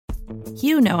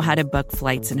You know how to book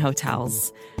flights and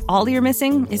hotels. All you're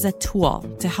missing is a tool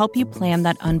to help you plan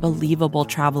that unbelievable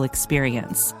travel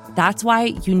experience. That's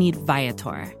why you need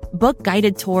Viator. Book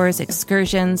guided tours,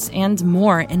 excursions, and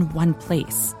more in one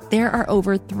place. There are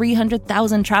over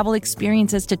 300,000 travel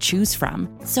experiences to choose from,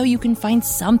 so you can find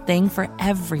something for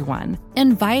everyone.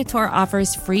 And Viator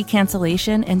offers free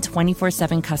cancellation and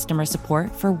 24/7 customer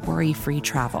support for worry-free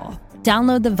travel.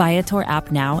 Download the Viator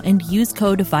app now and use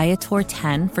code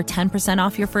Viator10 for 10%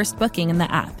 off your first booking in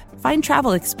the app. Find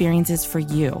travel experiences for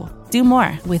you. Do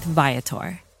more with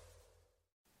Viator.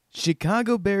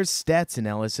 Chicago Bears stats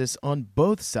analysis on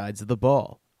both sides of the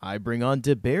ball. I bring on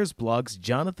to Bears Blog's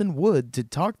Johnathan Wood to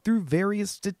talk through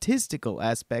various statistical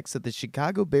aspects of the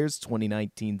Chicago Bears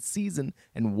 2019 season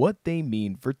and what they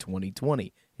mean for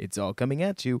 2020. It's all coming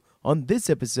at you on this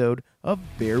episode of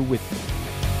Bear With Me.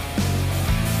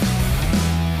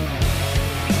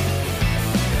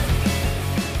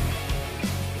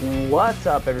 What's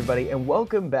up, everybody, and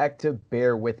welcome back to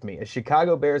Bear With Me, a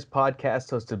Chicago Bears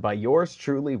podcast hosted by yours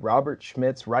truly, Robert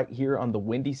Schmitz, right here on the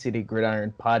Windy City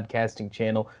Gridiron podcasting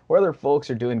channel, where other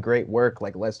folks are doing great work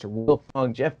like Lester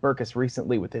Wilfong, Jeff Berkus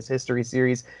recently with his history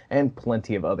series, and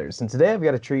plenty of others. And today I've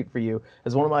got a treat for you,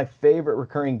 as one of my favorite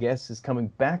recurring guests is coming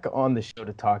back on the show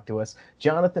to talk to us,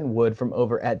 Johnathan Wood from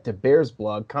over at the Bears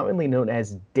Blog, commonly known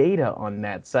as Data on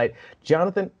that site.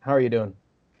 Johnathan, how are you doing?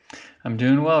 I'm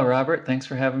doing well, Robert. Thanks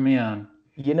for having me on.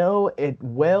 You know,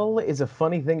 well is a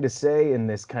funny thing to say in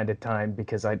this kind of time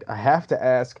because I have to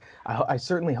ask, I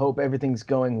certainly hope everything's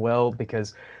going well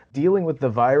because dealing with the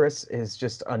virus is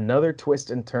just another twist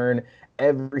and turn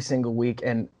every single week.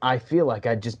 And I feel like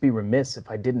I'd just be remiss if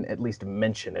I didn't at least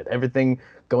mention it. Everything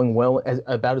going well,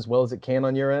 about as well as it can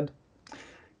on your end?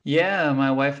 Yeah,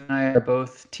 my wife and I are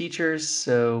both teachers,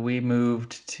 so we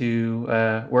moved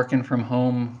to working from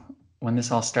home when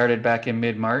this all started back in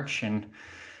mid-March and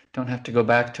don't have to go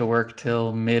back to work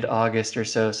till mid-August or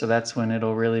so. So that's when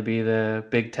it'll really be the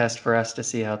big test for us to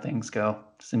see how things go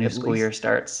as the new school year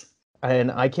starts.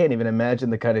 And I can't even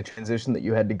imagine the kind of transition that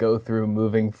you had to go through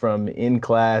moving from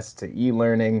in-class to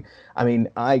e-learning. I mean,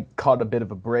 I caught a bit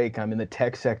of a break. I'm in the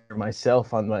tech sector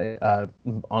myself on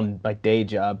my day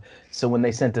job. So when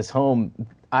they sent us home,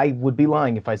 I would be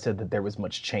lying if I said that there was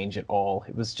much change at all.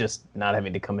 It was just not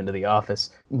having to come into the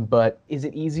office. But is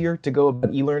it easier to go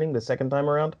about e-learning the second time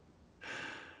around?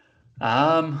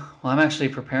 Well, I'm actually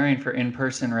preparing for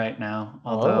in-person right now,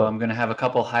 although I'm going to have a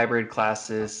couple hybrid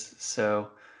classes, so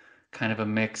kind of a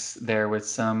mix there with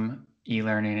some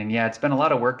e-learning. And yeah, it's been a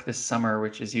lot of work this summer,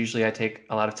 which is usually I take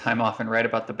a lot of time off and write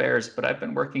about the Bears, but I've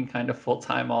been working kind of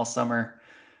full-time all summer.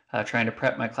 Trying to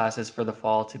prep my classes for the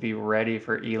fall to be ready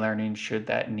for e-learning should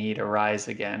that need arise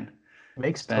again.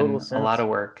 Makes total sense. A lot of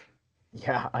work.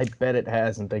 Yeah, I bet it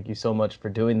has, and thank you so much for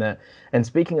doing that. And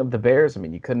speaking of the Bears, I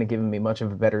mean, you couldn't have given me much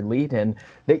of a better lead. And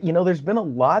there's been a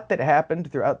lot that happened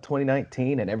throughout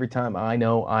 2019, and every time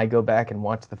I go back and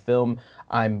watch the film,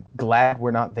 I'm glad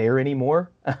we're not there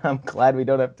anymore. I'm glad we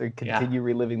don't have to continue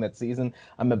reliving that season.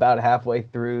 I'm about halfway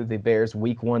through the Bears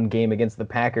Week 1 game against the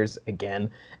Packers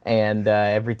again, and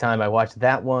every time I watch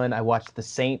that one, I watched the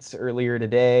Saints earlier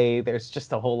today. There's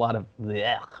just a whole lot of,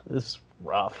 this is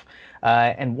rough.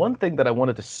 And one thing that I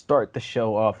wanted to start the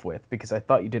show off with, because I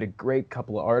thought you did a great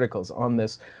couple of articles on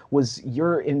this, was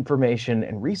your information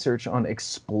and research on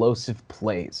explosive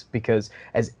plays. Because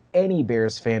as any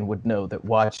Bears fan would know that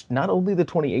watched not only the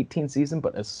 2018 season,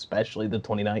 but especially the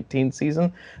 2019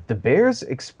 season, the Bears'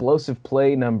 explosive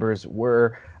play numbers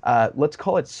were, let's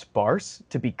call it sparse,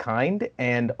 to be kind,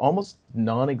 and almost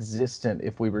non-existent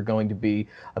if we were going to be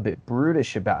a bit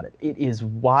brutish about it. It is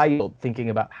wild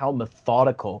thinking about how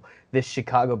methodical this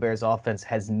Chicago Bears offense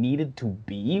has needed to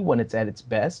be when it's at its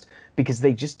best, because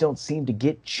they just don't seem to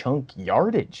get chunk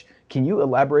yardage. Can you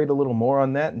elaborate a little more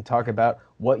on that and talk about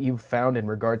what you've found in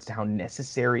regards to how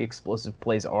necessary explosive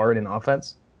plays are in an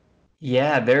offense?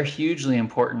 Yeah, they're hugely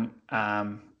important.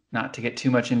 Not to get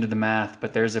too much into the math,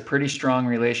 but there's a pretty strong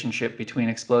relationship between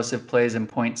explosive plays and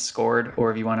points scored,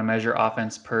 or if you want to measure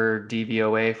offense per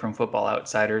DVOA from Football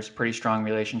Outsiders, pretty strong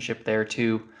relationship there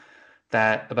too,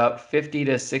 that about 50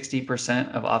 to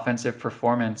 60% of offensive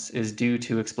performance is due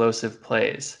to explosive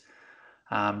plays.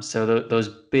 So those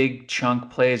big chunk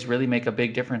plays really make a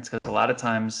big difference, because a lot of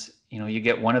times, you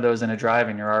get one of those in a drive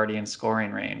and you're already in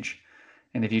scoring range.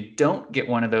 And if you don't get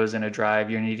one of those in a drive,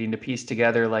 you're needing to piece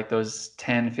together like those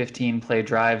 10, 15 play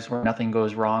drives where nothing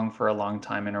goes wrong for a long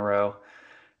time in a row.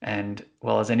 And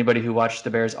well, as anybody who watched the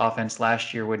Bears offense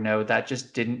last year would know, that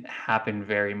just didn't happen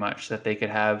very much, that they could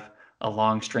have a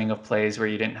long string of plays where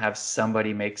you didn't have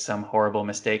somebody make some horrible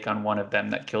mistake on one of them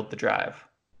that killed the drive.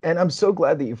 And I'm so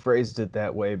glad that you phrased it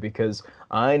that way because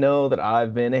I know that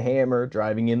I've been a hammer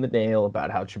driving in the nail about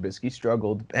how Trubisky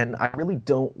struggled, and I really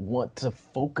don't want to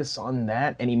focus on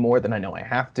that any more than I know I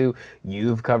have to.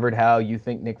 You've covered how you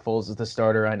think Nick Foles is the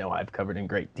starter. I know I've covered in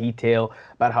great detail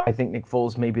about how I think Nick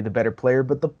Foles may be the better player,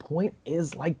 but the point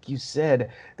is, like you said,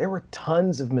 there were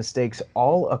tons of mistakes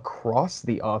all across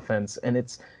the offense, and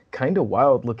it's kind of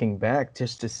wild looking back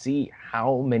just to see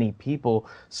how many people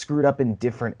screwed up in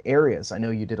different areas. I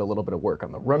know you did a little bit of work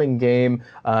on the running game,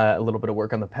 a little bit of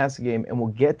work on the passing game, and we'll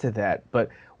get to that. But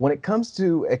when it comes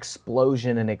to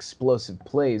explosion and explosive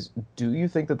plays, do you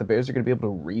think that the Bears are going to be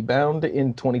able to rebound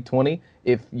in 2020,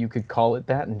 if you could call it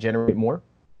that, and generate more?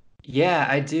 Yeah,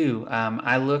 I do.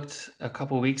 I looked a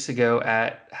couple weeks ago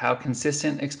at how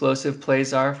consistent explosive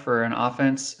plays are for an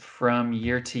offense from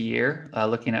year to year,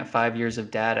 looking at 5 years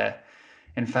of data,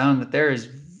 and found that there is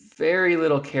very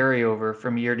little carryover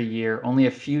from year to year. Only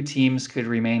a few teams could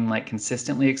remain like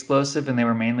consistently explosive, and they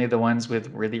were mainly the ones with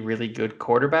really, really good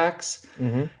quarterbacks.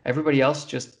 Mm-hmm. Everybody else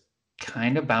just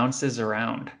kind of bounces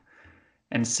around.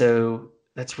 And so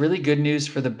that's really good news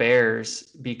for the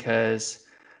Bears because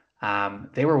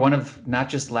they were one of, not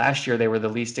just last year, they were the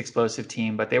least explosive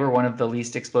team, but they were one of the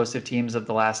least explosive teams of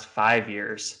the last 5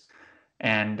 years.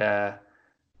 And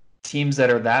teams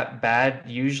that are that bad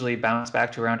usually bounce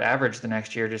back to around average the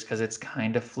next year just because it's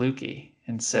kind of fluky.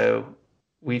 And so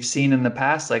we've seen in the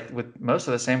past, like with most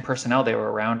of the same personnel, they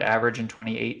were around average in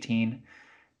 2018.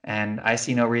 And I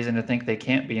see no reason to think they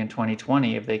can't be in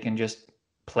 2020 if they can just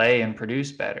play and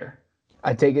produce better.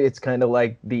 I take it it's kind of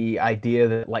like the idea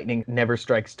that lightning never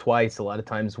strikes twice. A lot of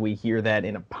times we hear that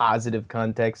in a positive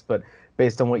context, but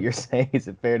based on what you're saying, is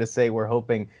it fair to say we're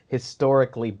hoping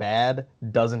historically bad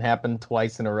doesn't happen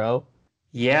twice in a row?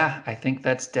 Yeah, I think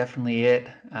that's definitely it.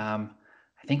 I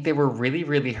think they were really,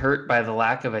 really hurt by the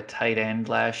lack of a tight end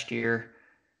last year.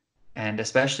 And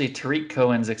especially Tariq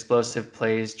Cohen's explosive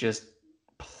plays just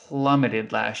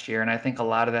plummeted last year. And I think a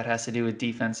lot of that has to do with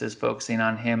defenses focusing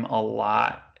on him a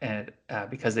lot and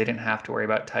because they didn't have to worry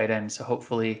about tight ends. So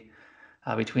hopefully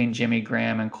between Jimmy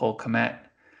Graham and Cole Kmet,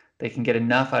 they can get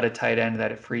enough out of tight end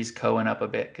that it frees Cohen up a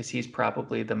bit because he's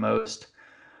probably the most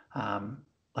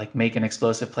like make an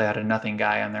explosive play out of nothing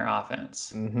guy on their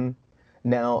offense. Mm-hmm.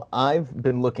 Now, I've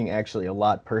been looking actually a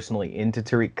lot personally into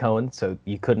Tariq Cohen, so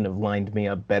you couldn't have lined me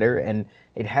up better. And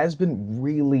it has been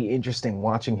really interesting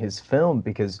watching his film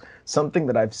because something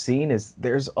that I've seen is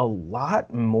there's a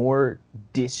lot more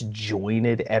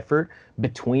disjointed effort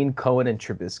between Cohen and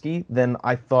Trubisky than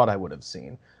I thought I would have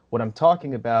seen. What I'm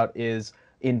talking about is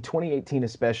in 2018,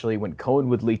 especially when Cohen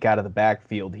would leak out of the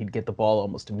backfield, he'd get the ball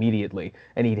almost immediately,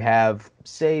 and he'd have,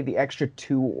 say, the extra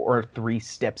 2 or 3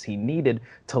 steps he needed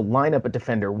to line up a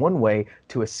defender one way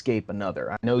to escape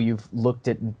another. I know you've looked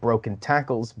at broken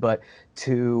tackles, but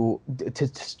to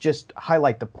just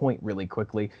highlight the point really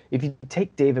quickly, if you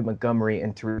take David Montgomery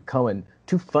and Tariq Cohen,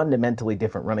 two fundamentally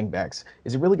different running backs,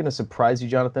 is it really going to surprise you,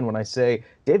 Jonathan, when I say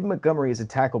David Montgomery is a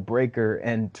tackle breaker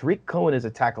and Tariq Cohen is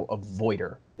a tackle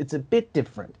avoider? It's a bit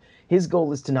different. His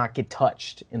goal is to not get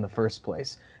touched in the first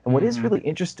place. And what is really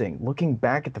interesting, looking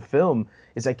back at the film,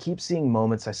 is I keep seeing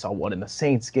moments. I saw one in the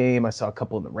Saints game, I saw a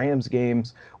couple in the Rams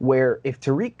games, where if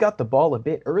Tariq got the ball a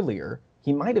bit earlier,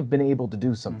 he might have been able to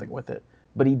do something with it.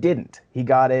 But he didn't. He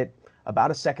got it about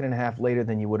a second and a half later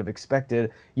than you would have expected.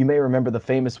 You may remember the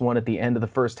famous one at the end of the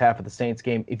first half of the Saints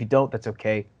game. If you don't, that's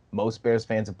okay. Most Bears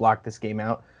fans have blocked this game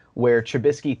out, where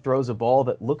Trubisky throws a ball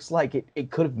that looks like it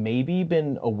could have maybe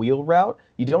been a wheel route.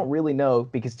 You don't really know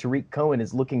because Tariq Cohen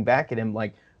is looking back at him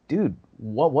like, dude,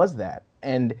 what was that?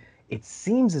 And it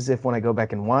seems as if when I go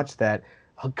back and watch that,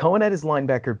 Cohen had his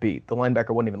linebacker beat. The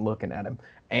linebacker wasn't even looking at him.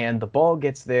 And the ball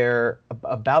gets there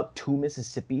about 2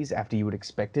 Mississippis after you would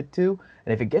expect it to.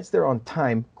 And if it gets there on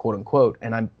time, quote unquote,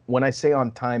 and when I say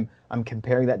on time, I'm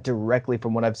comparing that directly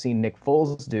from what I've seen Nick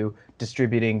Foles do,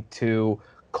 distributing to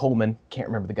Coleman, can't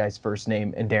remember the guy's first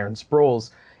name, and Darren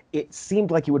Sproles. It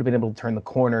seemed like he would have been able to turn the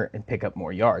corner and pick up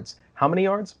more yards. How many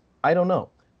yards? I don't know.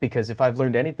 Because if I've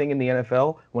learned anything in the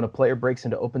NFL, when a player breaks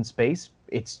into open space,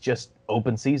 it's just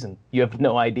open season. You have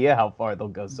no idea how far they'll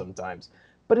go sometimes.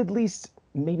 But at least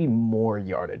maybe more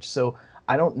yardage. So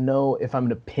I don't know if I'm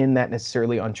going to pin that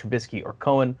necessarily on Trubisky or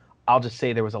Cohen. I'll just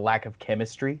say there was a lack of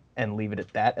chemistry and leave it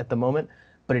at that at the moment.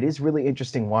 But it is really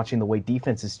interesting watching the way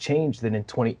defenses changed. That in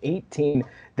 2018,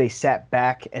 they sat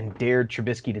back and dared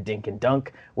Trubisky to dink and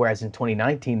dunk, whereas in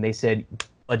 2019, they said,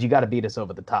 "But you got to beat us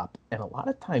over the top." And a lot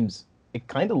of times, it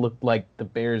kind of looked like the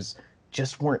Bears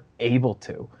just weren't able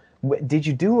to. Did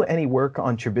you do any work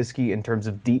on Trubisky in terms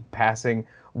of deep passing?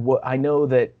 I know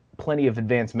that plenty of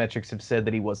advanced metrics have said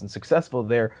that he wasn't successful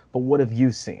there, but what have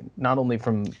you seen? Not only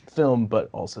from film, but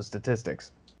also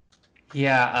statistics.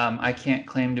 Yeah, I can't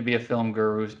claim to be a film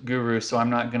guru, so I'm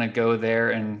not going to go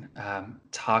there and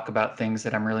talk about things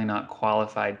that I'm really not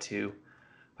qualified to.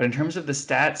 But in terms of the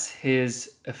stats,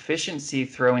 his efficiency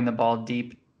throwing the ball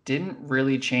deep didn't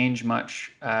really change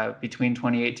much between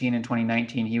 2018 and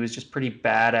 2019. He was just pretty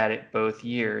bad at it both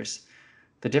years.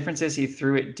 The difference is he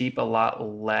threw it deep a lot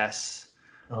less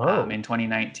Oh, in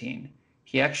 2019.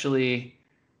 He actually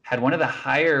had one of the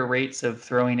higher rates of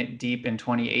throwing it deep in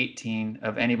 2018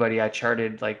 of anybody. I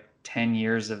charted like 10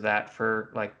 years of that for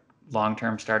like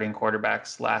long-term starting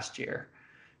quarterbacks last year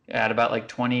at about like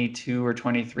 22 or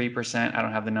 23%. I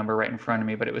don't have the number right in front of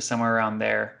me, but it was somewhere around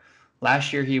there.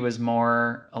 Last year, he was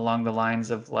more along the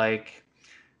lines of like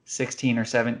 16 or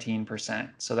 17%.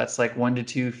 So that's like 1 to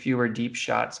 2 fewer deep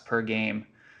shots per game.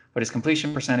 But his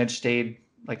completion percentage stayed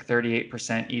like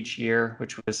 38% each year,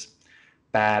 which was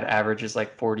bad. Average is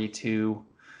like 42.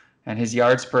 And his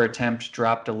yards per attempt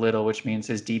dropped a little, which means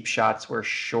his deep shots were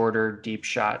shorter deep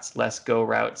shots, less go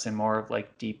routes, and more of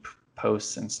like deep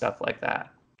posts and stuff like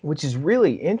that. which is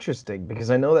really interesting because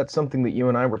I know that's something that you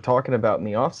and I were talking about in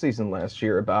the offseason last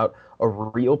year about a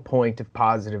real point of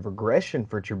positive regression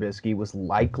for Trubisky was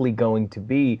likely going to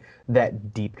be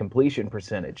that deep completion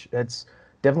percentage. That's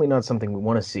definitely not something we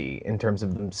want to see in terms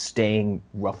of them staying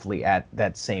roughly at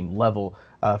that same level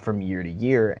from year to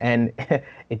year. And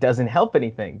it doesn't help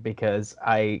anything because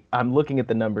I'm looking at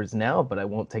the numbers now, but I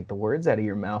won't take the words out of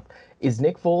your mouth. Is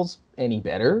Nick Foles any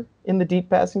better in the deep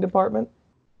passing department?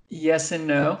 Yes and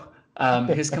no.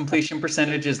 His completion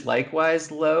percentage is likewise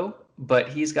low, but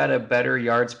he's got a better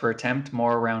yards per attempt,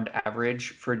 more around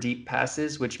average for deep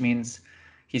passes, which means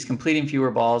he's completing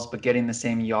fewer balls, but getting the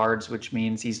same yards, which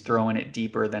means he's throwing it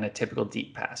deeper than a typical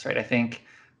deep pass, right? I think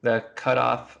the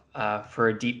cutoff for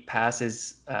a deep pass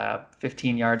is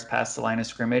 15 yards past the line of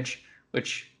scrimmage,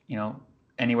 which,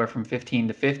 anywhere from 15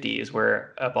 to 50 is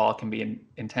where a ball can be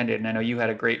intended. And I know you had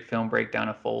a great film breakdown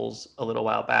of Foles a little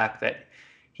while back that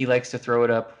he likes to throw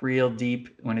it up real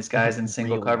deep when his guy's in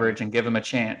single Really coverage deep. and give him a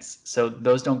chance. So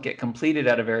those don't get completed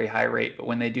at a very high rate, but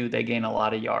when they do, they gain a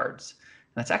lot of yards.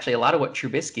 And that's actually a lot of what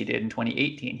Trubisky did in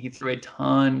 2018. He threw a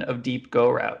ton of deep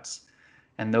go routes,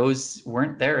 and those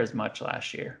weren't there as much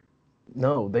last year.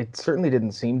 No, they certainly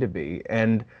didn't seem to be.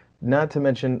 And not to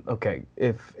mention, okay,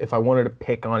 if I wanted to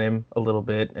pick on him a little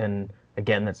bit, and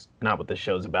again, that's not what this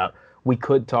show's about, we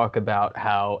could talk about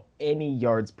how any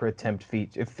yards per attempt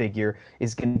figure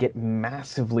is going to get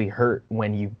massively hurt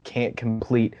when you can't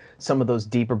complete some of those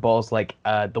deeper balls, like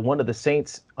the one of the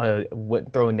Saints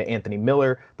throwing to Anthony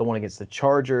Miller, the one against the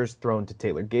Chargers thrown to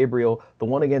Taylor Gabriel, the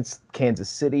one against Kansas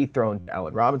City thrown to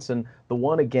Allen Robinson, the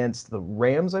one against the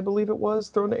Rams, I believe it was,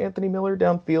 thrown to Anthony Miller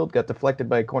downfield, got deflected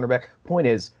by a cornerback. Point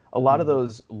is, a lot of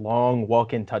those long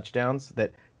walk-in touchdowns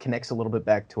that connects a little bit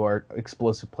back to our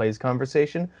explosive plays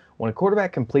conversation. When a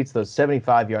quarterback completes those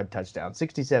 75-yard touchdowns,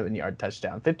 67-yard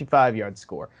touchdown, 55-yard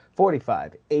score,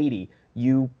 45, 80,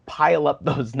 you pile up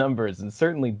those numbers and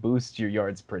certainly boost your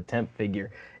yards per attempt figure.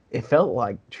 It felt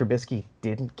like Trubisky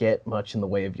didn't get much in the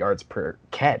way of yards per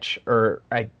catch or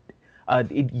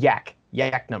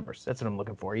yak numbers. That's what I'm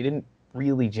looking for. He didn't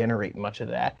really generate much of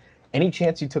that. Any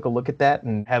chance you took a look at that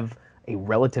and have a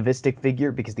relativistic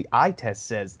figure, because the eye test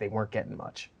says they weren't getting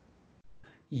much?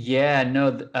 Yeah, no.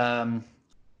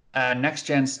 Next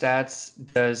Gen Stats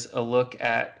does a look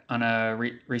at on a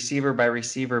receiver by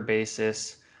receiver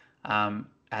basis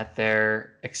at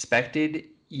their expected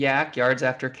yards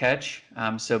after catch.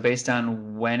 So based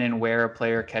on when and where a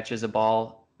player catches a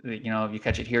ball, if you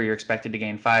catch it here, you're expected to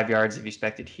gain 5 yards. If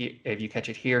you catch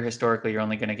it here, historically, you're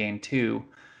only going to gain 2.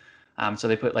 So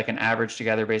they put like an average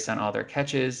together based on all their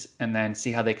catches and then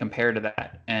see how they compare to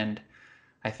that. And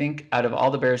I think out of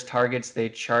all the Bears targets they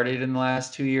charted in the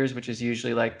last 2 years, which is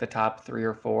usually like the top 3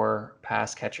 or 4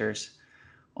 pass catchers,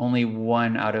 only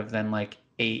one out of then like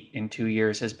 8 in 2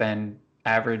 years has been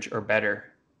average or better.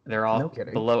 They're No all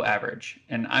kidding. below average.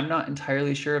 And I'm not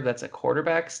entirely sure if that's a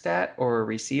quarterback stat or a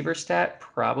receiver stat,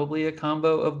 probably a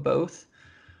combo of both.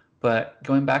 But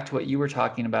going back to what you were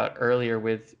talking about earlier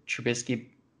with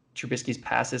Trubisky's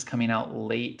passes coming out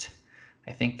late,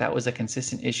 I think that was a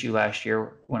consistent issue last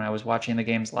year when I was watching the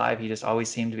games live. He just always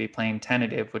seemed to be playing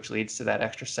tentative, which leads to that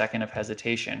extra second of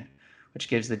hesitation, which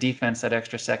gives the defense that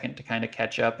extra second to kind of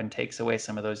catch up and takes away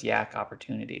some of those yak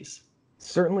opportunities.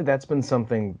 Certainly, that's been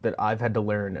something that I've had to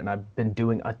learn, and I've been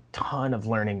doing a ton of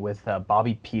learning with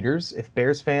Bobby Peters. If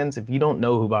Bears fans, if you don't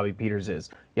know who Bobby Peters is,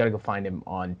 you got to go find him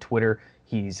on Twitter.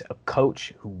 He's a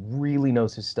coach who really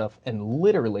knows his stuff, and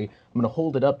literally, I'm going to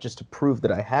hold it up just to prove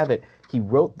that I have it. He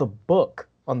wrote the book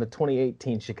on the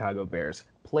 2018 Chicago Bears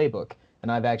playbook,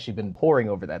 and I've actually been poring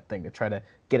over that thing to try to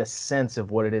get a sense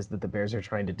of what it is that the Bears are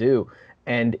trying to do.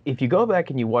 And if you go back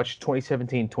and you watch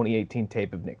 2017, 2018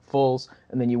 tape of Nick Foles,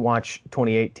 and then you watch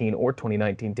 2018 or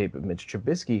 2019 tape of Mitch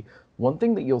Trubisky, one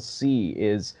thing that you'll see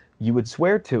is you would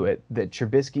swear to it that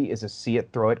Trubisky is a see it,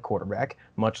 throw it quarterback,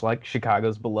 much like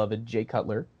Chicago's beloved Jay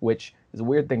Cutler, which is a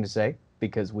weird thing to say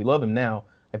because we love him now.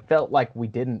 I felt like we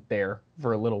didn't there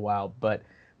for a little while, but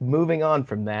moving on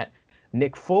from that,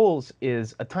 Nick Foles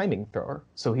is a timing thrower,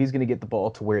 so he's going to get the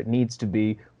ball to where it needs to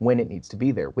be when it needs to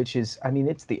be there, which is, I mean,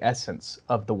 it's the essence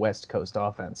of the West Coast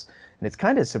offense. And it's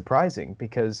kind of surprising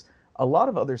because a lot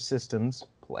of other systems,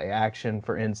 play action,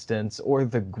 for instance, or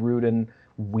the Gruden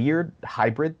weird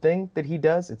hybrid thing that he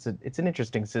does, it's an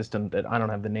interesting system that I don't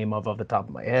have the name of off the top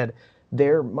of my head.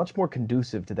 They're much more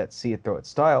conducive to that see it, throw it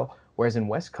style, whereas in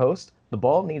West Coast, the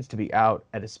ball needs to be out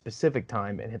at a specific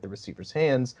time and hit the receiver's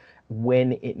hands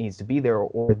when it needs to be there,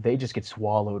 or they just get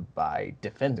swallowed by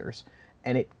defenders.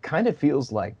 And it kind of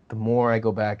feels like the more I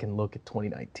go back and look at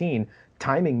 2019,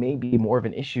 timing may be more of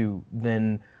an issue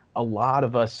than a lot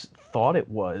of us thought it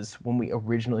was when we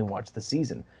originally watched the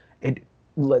season. It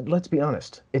let's be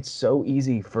honest, it's so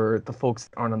easy for the folks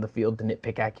that aren't on the field to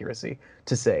nitpick accuracy,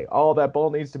 to say, oh, that ball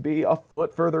needs to be a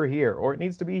foot further here, or it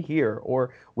needs to be here,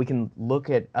 or we can look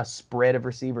at a spread of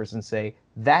receivers and say,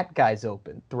 that guy's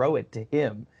open, throw it to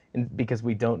him, and because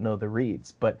we don't know the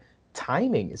reads. But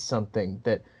timing is something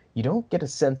that you don't get a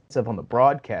sense of on the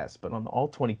broadcast, but on the all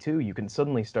 22, you can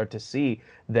suddenly start to see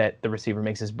that the receiver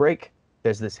makes his break,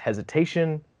 there's this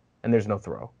hesitation, and there's no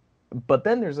throw. But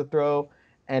then there's a throw,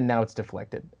 and now it's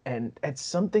deflected. And it's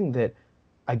something that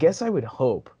I guess I would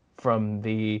hope from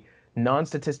the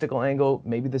non-statistical angle,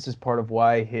 maybe this is part of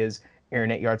why his air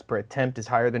net yards per attempt is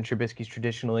higher than Trubisky's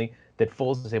traditionally, that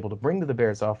Foles is able to bring to the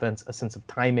Bears offense a sense of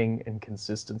timing and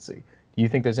consistency. Do you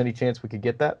think there's any chance we could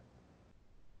get that?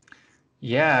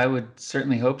 Yeah, I would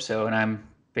certainly hope so. And I'm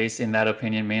basing that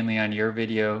opinion mainly on your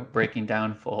video breaking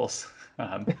down Foles.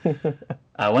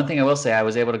 One thing I will say, I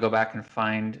was able to go back and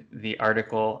find the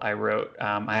article I wrote.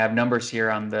 I have numbers here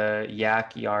on the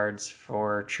yak yards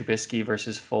for Trubisky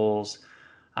versus Foles.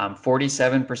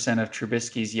 47% of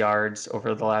Trubisky's yards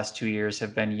over the last 2 years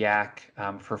have been yak.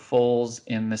 For Foles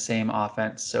in the same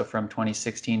offense, so from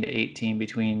 2016 to 18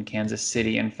 between Kansas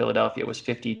City and Philadelphia, was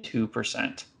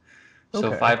 52%. So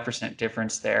Okay. 5%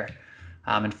 difference there.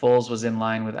 And Foles was in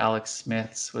line with Alex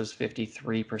Smith's, was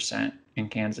 53% in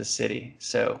Kansas City.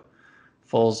 So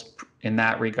Foles, in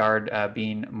that regard,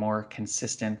 being more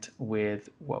consistent with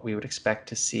what we would expect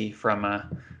to see from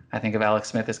I think of Alex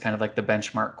Smith as kind of like the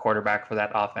benchmark quarterback for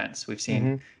that offense. We've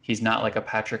seen he's not like a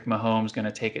Patrick Mahomes going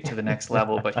to take it to the next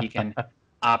level, but he can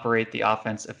operate the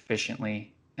offense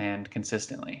efficiently and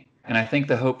consistently. And I think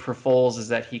the hope for Foles is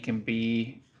that he can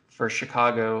be, for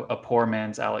Chicago, a poor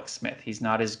man's Alex Smith. He's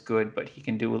not as good, but he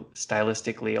can do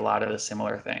stylistically a lot of the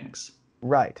similar things.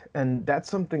 Right. And that's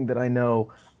something that I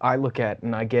know I look at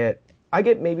and I get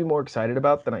maybe more excited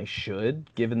about than I should,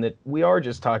 given that we are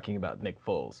just talking about Nick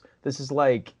Foles. This is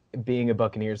like being a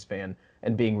Buccaneers fan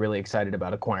and being really excited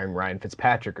about acquiring Ryan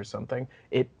Fitzpatrick or something.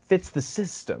 It fits the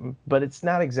system, but it's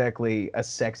not exactly a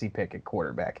sexy pick at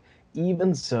quarterback.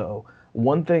 Even so,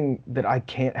 one thing that I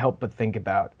can't help but think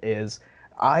about is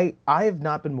I have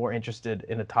not been more interested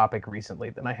in a topic recently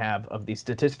than I have of the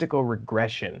statistical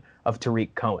regression of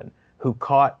Tariq Cohen, who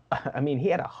caught, I mean, he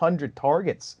had 100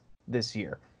 targets this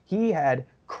year. He had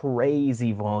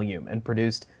crazy volume and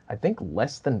produced, I think,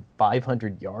 less than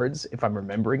 500 yards, if I'm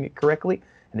remembering it correctly.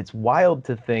 And it's wild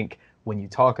to think when you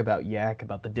talk about Yak,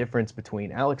 about the difference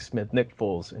between Alex Smith, Nick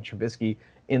Foles, and Trubisky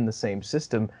in the same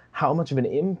system, how much of an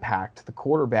impact the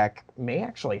quarterback may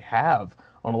actually have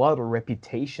on a lot of the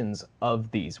reputations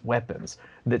of these weapons.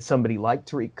 That somebody like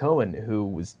Tariq Cohen, who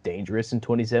was dangerous in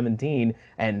 2017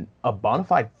 and a bona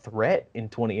fide threat in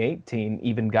 2018,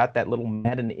 even got that little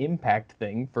Madden impact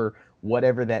thing for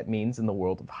whatever that means in the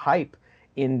world of hype.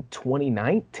 In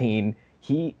 2019,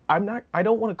 I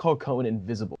don't want to call Cohen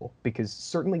invisible because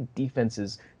certainly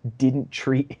defenses didn't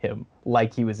treat him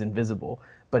like he was invisible.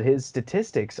 But his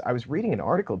statistics, I was reading an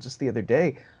article just the other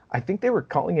day, I think they were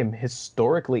calling him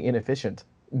historically inefficient,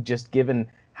 just given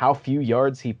how few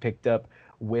yards he picked up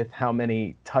with how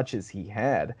many touches he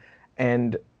had.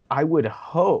 And I would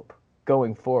hope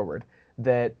going forward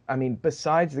that, I mean,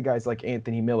 besides the guys like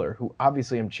Anthony Miller, who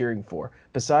obviously I'm cheering for,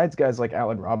 besides guys like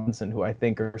Allen Robinson, who I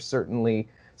think are certainly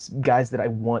guys that I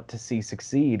want to see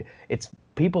succeed, it's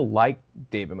people like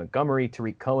David Montgomery,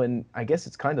 Tariq Cohen, I guess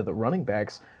it's kind of the running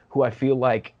backs who I feel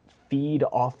like feed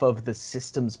off of the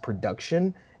system's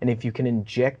production. And if you can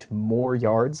inject more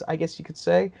yards, I guess you could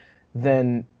say,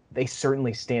 then they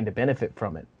certainly stand to benefit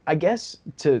from it. I guess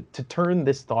to turn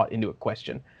this thought into a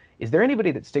question, is there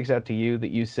anybody that sticks out to you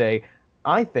that you say,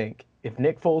 I think if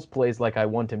Nick Foles plays like I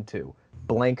want him to,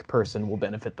 blank person will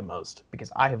benefit the most?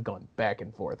 Because I have gone back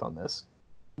and forth on this.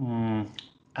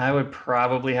 I would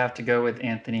probably have to go with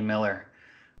Anthony Miller.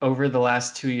 Over the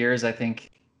last 2 years, I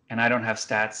think, and I don't have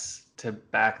stats to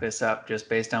back this up just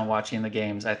based on watching the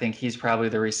games, I think he's probably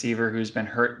the receiver who's been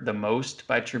hurt the most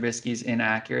by Trubisky's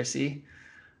inaccuracy.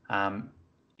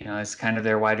 It's kind of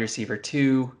their wide receiver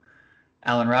too.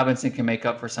 Allen Robinson can make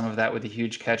up for some of that with a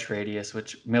huge catch radius,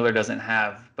 which Miller doesn't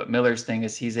have. But Miller's thing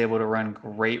is he's able to run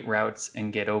great routes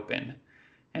and get open.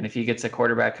 And if he gets a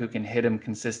quarterback who can hit him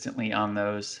consistently on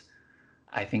those,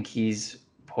 I think he's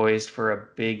poised for a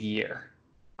big year.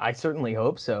 I certainly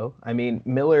hope so. I mean,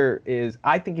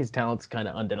 I think his talent's kind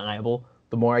of undeniable.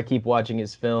 The more I keep watching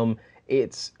his film,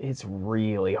 it's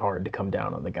really hard to come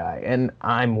down on the guy. And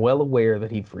I'm well aware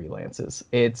that he freelances.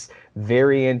 It's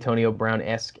very Antonio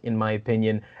Brown-esque, in my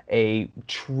opinion. A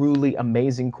truly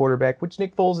amazing quarterback, which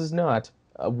Nick Foles is not,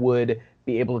 would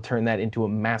be able to turn that into a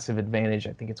massive advantage.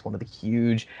 I think it's one of the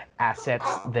huge assets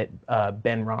that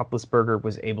Ben Roethlisberger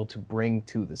was able to bring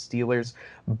to the Steelers.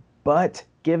 But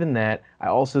given that, I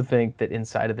also think that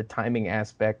inside of the timing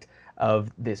aspect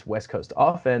of this West Coast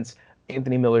offense,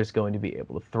 Anthony Miller is going to be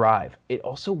able to thrive. It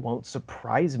also won't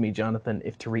surprise me, Jonathan,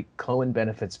 if Tariq Cohen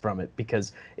benefits from it,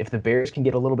 because if the Bears can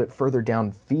get a little bit further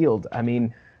downfield, I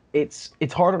mean, it's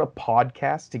hard on a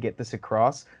podcast to get this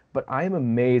across, but I am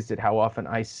amazed at how often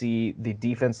I see the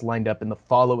defense lined up in the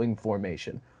following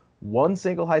formation. One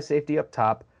single high safety up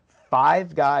top,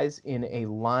 5 guys in a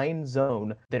line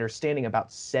zone that are standing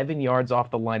about 7 yards off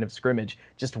the line of scrimmage,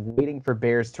 just waiting for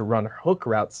Bears to run hook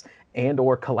routes and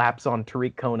or collapse on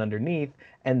Tariq Cohen underneath,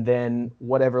 and then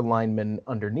whatever lineman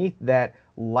underneath that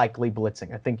likely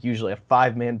blitzing. I think usually a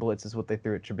 5-man blitz is what they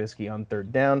threw at Trubisky on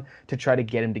third down to try to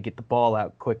get him to get the ball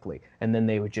out quickly. And then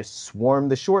they would just swarm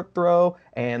the short throw,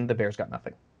 and the Bears got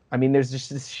nothing. I mean, there's just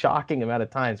this shocking amount of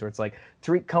times where it's like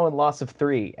Tariq Cohen loss of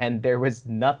 3, and there was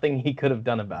nothing he could have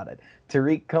done about it.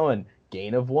 Tariq Cohen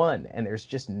gain of 1, and there's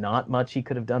just not much he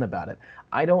could have done about it.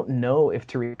 I don't know if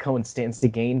Tariq Cohen stands to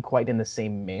gain quite in the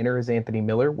same manner as Anthony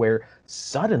Miller, where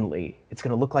suddenly it's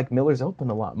going to look like Miller's open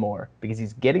a lot more because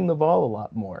he's getting the ball a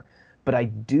lot more. But I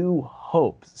do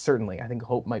hope, certainly, I think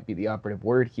hope might be the operative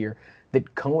word here,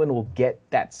 that Cohen will get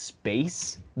that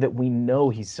space that we know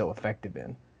he's so effective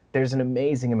in. There's an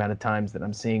amazing amount of times that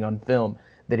I'm seeing on film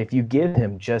that if you give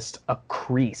him just a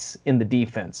crease in the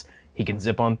defense, he can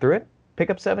zip on through it, pick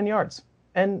up 7 yards.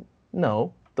 And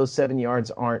no, those 7 yards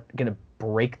aren't going to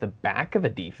break the back of a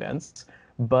defense,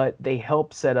 but they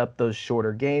help set up those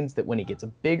shorter gains that when he gets a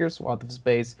bigger swath of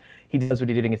space, he does what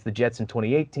he did against the Jets in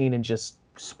 2018 and just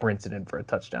sprints it in for a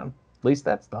touchdown. At least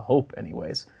that's the hope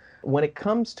anyways. When it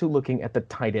comes to looking at the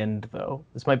tight end, though,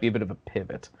 this might be a bit of a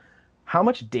pivot. How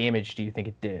much damage do you think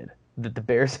it did that the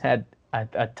Bears had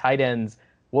a tight ends,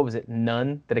 what was it,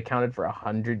 none that accounted for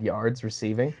 100 yards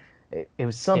receiving? It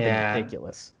was something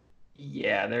ridiculous.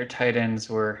 Yeah, their tight ends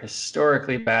were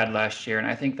historically bad last year, and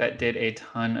I think that did a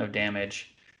ton of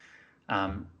damage.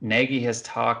 Nagy has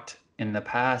talked in the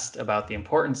past about the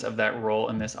importance of that role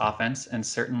in this offense, and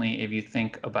certainly if you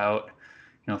think about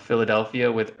Philadelphia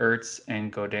with Ertz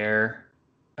and Goddard,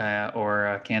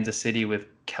 or Kansas City with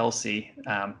Kelsey,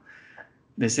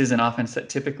 this is an offense that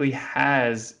typically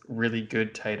has really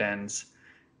good tight ends.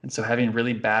 And so having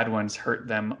really bad ones hurt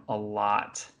them a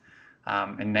lot.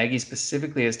 And Nagy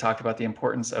specifically has talked about the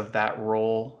importance of that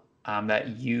role, that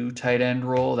U tight end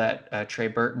role that Trey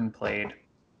Burton played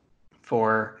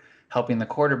for helping the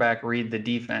quarterback read the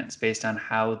defense based on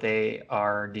how they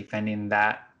are defending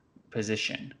that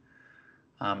position.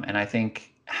 And I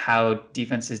think how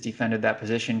defenses defended that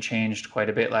position changed quite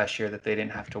a bit last year, that they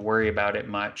didn't have to worry about it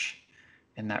much.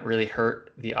 And that really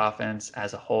hurt the offense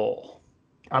as a whole.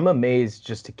 I'm amazed,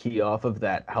 just to key off of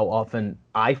that, how often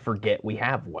I forget we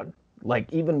have one.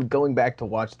 Like, even going back to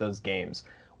watch those games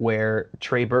where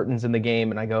Trey Burton's in the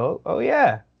game and I go, oh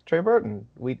yeah, Trey Burton,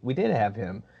 we did have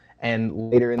him.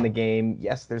 And later in the game,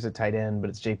 yes, there's a tight end, but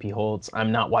it's J.P. Holtz.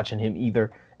 I'm not watching him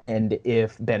either. And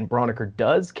if Ben Braunecker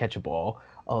does catch a ball,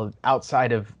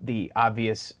 outside of the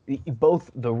obvious,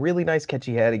 both the really nice catch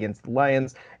he had against the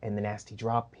Lions and the nasty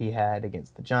drop he had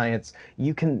against the Giants,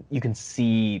 you can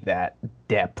see that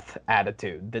depth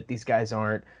attitude, that these guys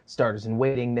aren't starters in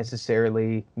waiting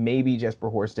necessarily. Maybe Jesper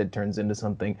Horsted turns into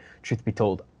something. Truth be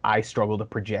told, I struggle to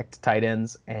project tight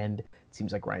ends, and it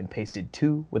seems like Ryan Pace did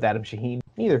too with Adam Shaheen.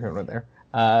 Neither here nor there.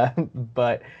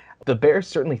 But the Bears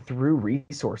certainly threw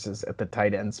resources at the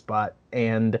tight end spot,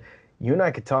 and you and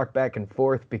I could talk back and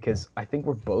forth because I think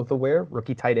we're both aware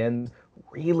rookie tight ends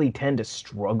really tend to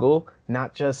struggle,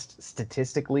 not just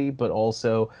statistically, but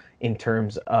also in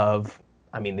terms of,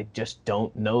 I mean, they just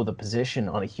don't know the position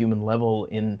on a human level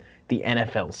in the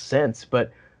NFL sense.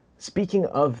 But speaking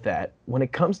of that, when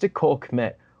it comes to Cole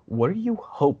Kmet, what are you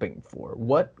hoping for?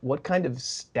 What kind of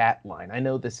stat line? I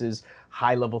know this is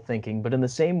high level thinking, but in the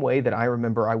same way that I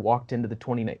remember I walked into the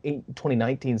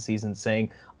 2019 season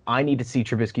saying, I need to see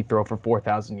Trubisky throw for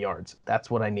 4,000 yards. That's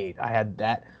what I need. I had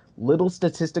that little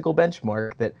statistical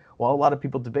benchmark that while a lot of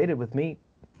people debated with me,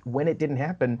 when it didn't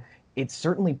happen, it's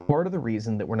certainly part of the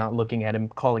reason that we're not looking at him,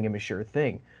 calling him a sure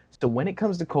thing. So when it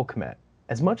comes to Cole Kmet,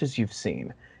 as much as you've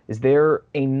seen, is there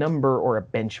a number or a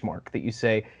benchmark that you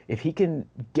say, if he can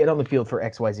get on the field for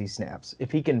XYZ snaps,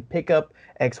 if he can pick up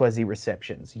XYZ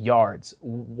receptions, yards,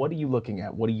 what are you looking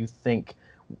at? What do you think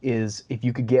is, if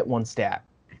you could get one stat,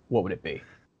 what would it be?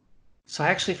 So I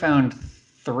actually found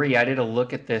three. I did a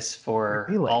look at this for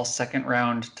Really? all second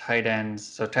round tight ends.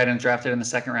 So tight ends drafted in the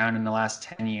second round in the last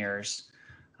 10 years,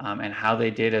 and how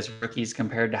they did as rookies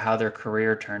compared to how their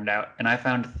career turned out. And I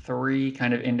found three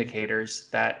kind of indicators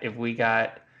that if we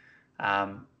got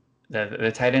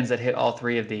the tight ends that hit all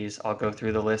three of these, I'll go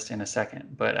through the list in a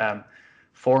second. But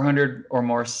 400 or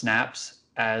more snaps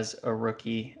as a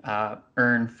rookie,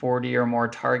 earn 40 or more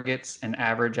targets, and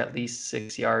average at least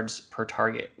 6 yards per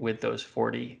target with those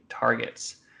 40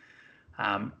 targets.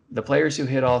 The players who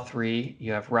hit all three,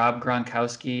 you have Rob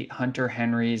Gronkowski, Hunter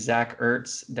Henry, Zach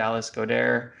Ertz, Dallas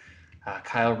Goedert,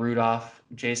 Kyle Rudolph,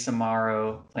 Jason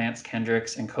Morrow, Lance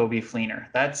Kendricks, and Kobe Fleener.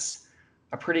 That's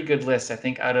a pretty good list. I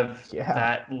think out of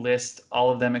that list,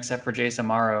 all of them except for Jason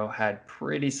Morrow had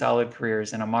pretty solid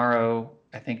careers. And Amaro,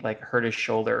 I think, like hurt his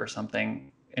shoulder or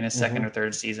something in his second or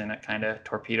third season. It kind of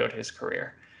torpedoed his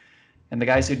career. And the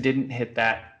guys who didn't hit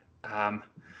that,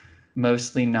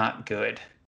 mostly not good.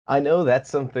 I know that's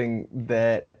something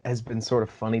that has been sort of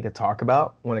funny to talk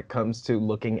about when it comes to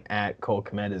looking at Cole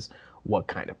Kmet is what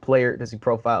kind of player does he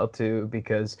profile to?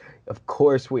 Because of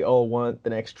course we all want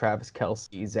the next Travis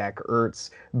Kelce, Zach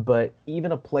Ertz, but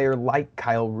even a player like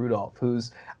Kyle Rudolph,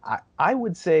 who's I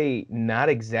would say not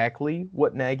exactly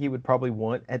what Nagy would probably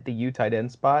want at the U tight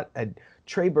end spot.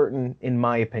 Trey Burton, in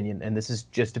my opinion, and this is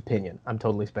just opinion, I'm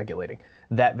totally speculating,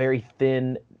 that very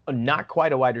thin, not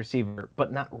quite a wide receiver,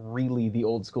 but not really the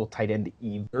old school tight end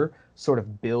either, sort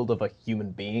of build of a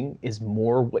human being is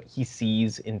more what he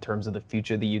sees in terms of the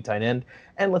future of the U tight end.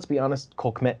 And let's be honest,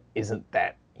 Cole Kmet isn't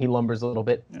that. He lumbers a little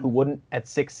bit. Who wouldn't at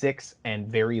 6'6" and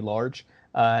very large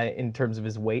in terms of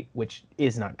his weight, which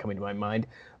is not coming to my mind.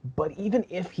 But even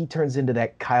if he turns into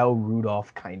that Kyle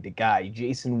Rudolph kind of guy,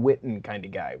 Jason Witten kind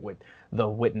of guy, with the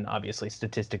Witten obviously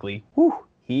statistically,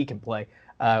 he can play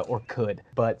or could.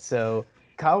 But so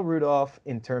Kyle Rudolph,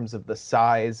 in terms of the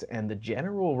size and the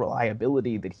general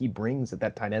reliability that he brings at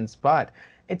that tight end spot,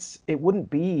 it wouldn't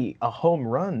be a home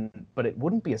run, but it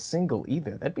wouldn't be a single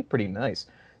either. That'd be pretty nice.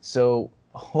 So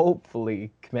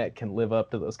hopefully Kmet can live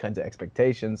up to those kinds of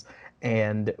expectations,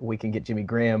 and we can get Jimmy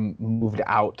Graham moved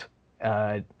out.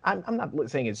 I'm not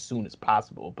saying as soon as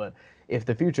possible, but if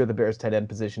the future of the Bears tight end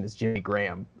position is Jimmy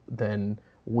Graham, then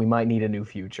we might need a new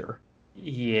future.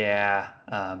 Yeah.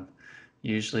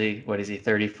 Usually, what is he,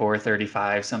 34,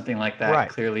 35, something like that, Right.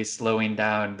 Clearly slowing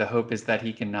down. The hope is that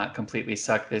he can not completely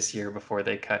suck this year before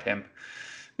they cut him.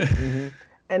 Mm-hmm.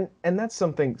 And that's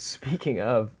something, speaking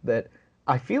of, that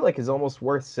I feel like is almost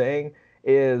worth saying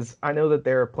is I know that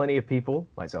there are plenty of people,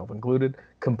 myself included,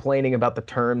 complaining about the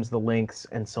terms, the links,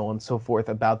 and so on and so forth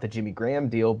about the Jimmy Graham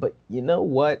deal. But you know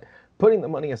what? Putting the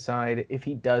money aside, if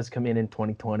he does come in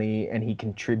 2020 and he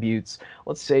contributes,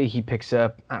 let's say he picks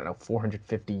up, I don't know,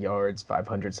 450 yards,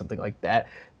 500, something like that,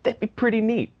 that'd be pretty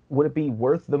neat. Would it be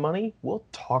worth the money? We'll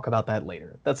talk about that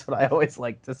later. That's what I always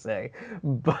like to say.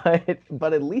 But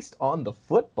at least on the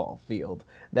football field,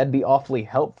 that'd be awfully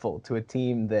helpful to a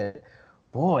team that,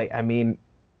 boy, I mean,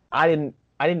 I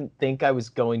didn't think I was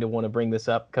going to want to bring this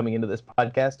up coming into this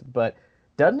podcast, but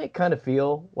doesn't it kind of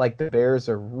feel like the Bears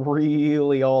are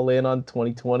really all in on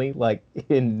 2020, like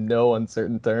in no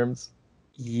uncertain terms?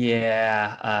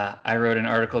 Yeah, I wrote an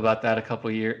article about that a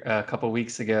couple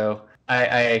weeks ago.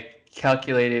 I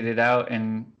calculated it out,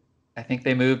 and I think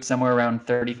they moved somewhere around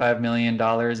 $35 million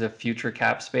of future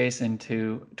cap space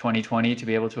into 2020 to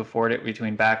be able to afford it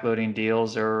between backloading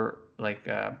deals or like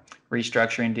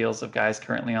restructuring deals of guys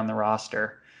currently on the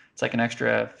roster. It's like an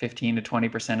extra 15 to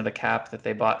 20% of the cap that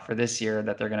they bought for this year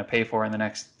that they're going to pay for in the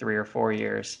next 3 or 4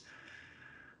 years.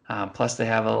 Plus, they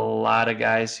have a lot of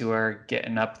guys who are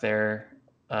getting up there,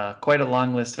 quite a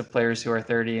long list of players who are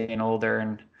 30 and older,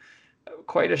 and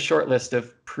quite a short list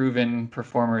of proven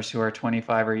performers who are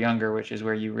 25 or younger, which is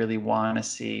where you really want to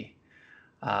see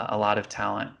a lot of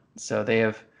talent. So they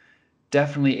have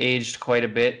definitely aged quite a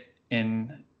bit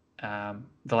in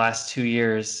the last 2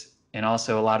 years. And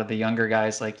also a lot of the younger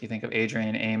guys, like you think of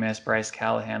Adrian Amos, Bryce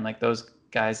Callahan, like those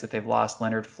guys that they've lost,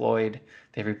 Leonard Floyd,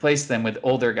 they've replaced them with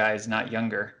older guys, not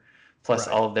younger. Plus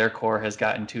Right. all of their core has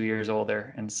gotten 2 years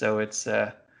older. And so it's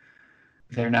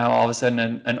they're now all of a sudden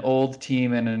an old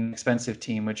team and an expensive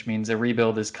team, which means a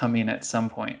rebuild is coming at some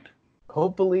point.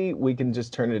 Hopefully, we can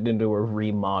just turn it into a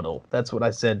remodel. That's what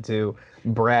I said to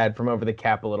Brad from Over the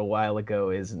Cap a little while ago.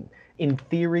 Is in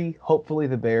theory, hopefully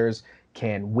the Bears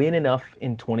can win enough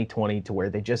in 2020 to where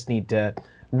they just need to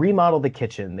remodel the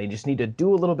kitchen. They just need to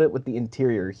do a little bit with the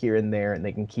interior here and there, and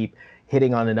they can keep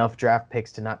hitting on enough draft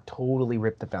picks to not totally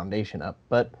rip the foundation up.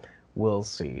 But we'll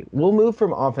see. We'll move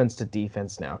from offense to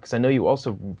defense now, because I know you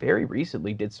also very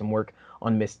recently did some work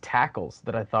on missed tackles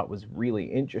that I thought was really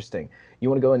interesting. You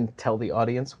want to go and tell the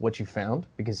audience what you found?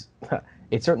 Because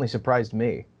it certainly surprised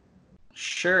me.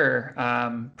 Sure.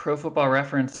 Pro Football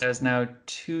Reference has now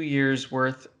 2 years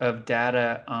worth of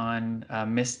data on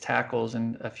missed tackles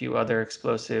and a few other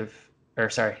explosive's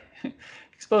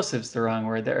the wrong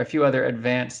word. There are a few other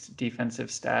advanced defensive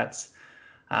stats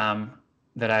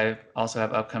that I also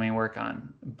have upcoming work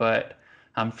on. But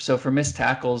so for missed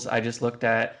tackles, I just looked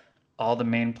at all the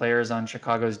main players on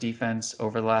Chicago's defense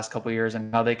over the last couple of years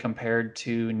and how they compared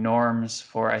to norms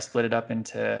I split it up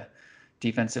into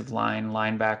defensive line,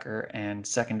 linebacker, and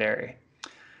secondary.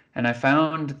 And I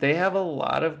found they have a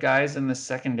lot of guys in the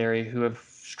secondary who have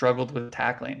struggled with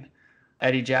tackling.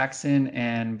 Eddie Jackson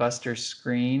and Buster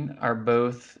Skrine are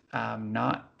both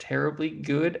not terribly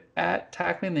good at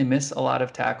tackling. They miss a lot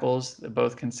of tackles,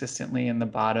 both consistently in the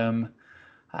bottom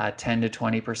 10 to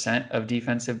 20% of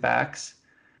defensive backs.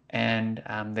 And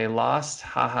they lost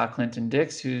Clinton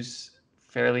Dix, who's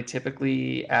fairly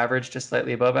typically average to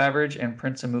slightly above average, and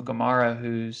Prince Amukamara,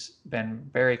 who's been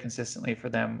very consistently for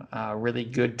them a really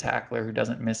good tackler who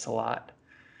doesn't miss a lot.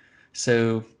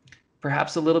 So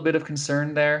perhaps a little bit of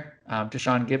concern there.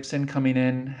 Deshaun Gibson coming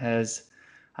in has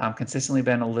consistently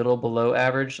been a little below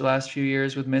average the last few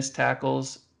years with missed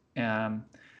tackles. The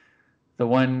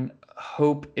one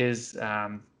hope is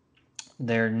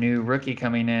their new rookie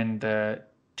coming in, the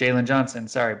Jalen Johnson,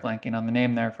 sorry, blanking on the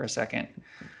name there for a second,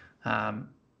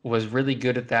 was really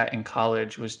good at that in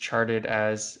college, was charted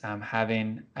as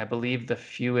having, I believe, the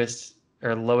fewest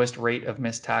or lowest rate of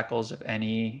missed tackles of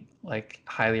any like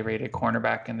highly rated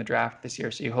cornerback in the draft this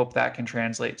year. So you hope that can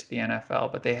translate to the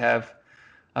NFL, but they have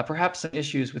perhaps some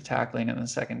issues with tackling in the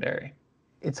secondary.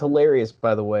 It's hilarious,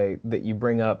 by the way, that you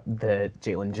bring up that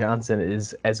Jalen Johnson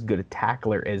is as good a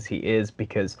tackler as he is,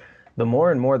 because the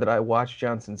more and more that I watch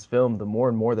Johnson's film, the more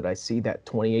and more that I see that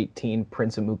 2018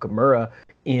 Prince Amukamara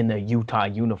in a Utah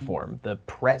uniform, the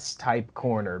press type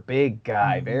corner, big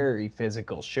guy, very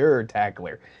physical, sure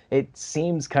tackler. It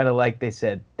seems kind of like they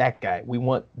said, that guy, we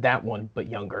want that one, but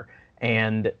younger.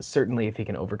 And certainly if he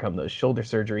can overcome those shoulder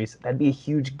surgeries, that'd be a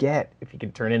huge get if he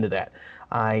can turn into that.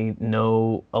 I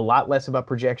know a lot less about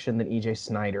projection than EJ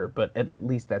Snyder, but at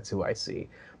least that's who I see.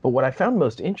 But what I found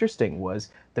most interesting was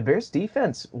the Bears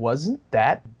defense wasn't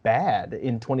that bad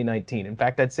in 2019. In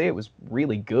fact, I'd say it was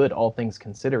really good, all things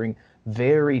considering.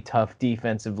 Very tough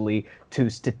defensively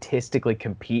to statistically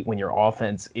compete when your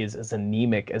offense is as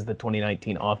anemic as the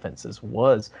 2019 offenses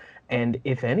was. And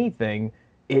if anything,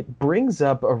 it brings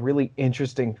up a really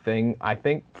interesting thing, I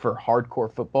think, for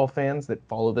hardcore football fans that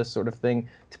follow this sort of thing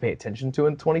to pay attention to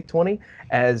in 2020,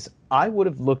 as I would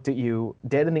have looked at you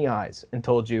dead in the eyes and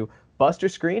told you, Buster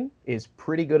Skrine is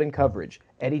pretty good in coverage.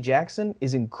 Eddie Jackson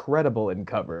is incredible in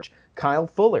coverage. Kyle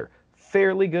Fuller,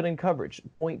 fairly good in coverage.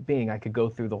 Point being, I could go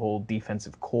through the whole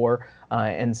defensive core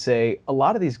and say a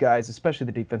lot of these guys, especially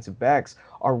the defensive backs,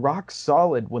 are rock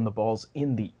solid when the ball's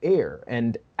in the air.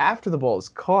 And after the ball is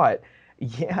caught,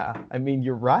 yeah, I mean,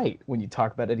 you're right. When you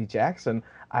talk about Eddie Jackson,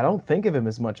 I don't think of him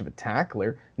as much of a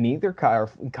tackler, neither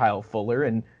Kyle Fuller,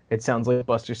 and it sounds like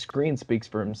Buster Skrine speaks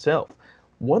for himself.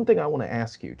 One thing I want to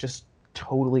ask you, just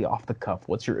totally off the cuff,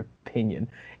 what's your opinion?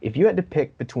 If you had to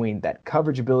pick between that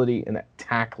coverage ability and that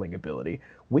tackling ability,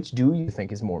 which do you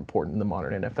think is more important in the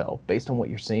modern NFL based on what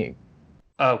you're seeing?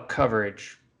 Oh,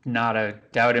 coverage. Not a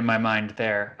doubt in my mind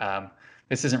there.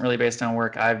 This isn't really based on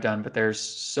work I've done, but there's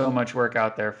so much work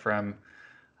out there from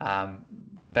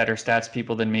better stats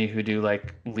people than me who do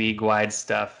like league-wide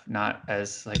stuff, not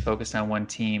as like focused on one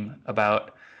team,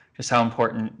 about just how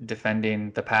important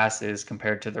defending the pass is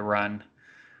compared to the run.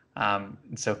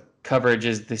 So coverage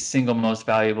is the single most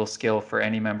valuable skill for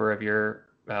any member of your,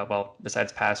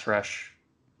 besides pass rush,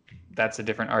 that's a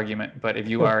different argument. But if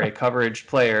you are a coverage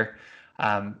player,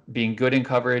 being good in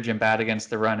coverage and bad against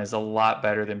the run is a lot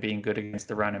better than being good against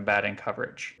the run and bad in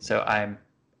coverage. So I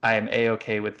am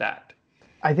A-okay with that.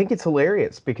 I think it's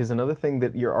hilarious because another thing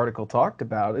that your article talked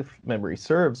about, if memory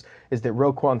serves, is that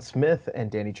Roquan Smith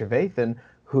and Danny Trevathan,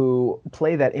 who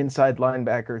play that inside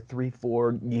linebacker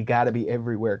 3-4, you got to be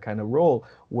everywhere kind of role,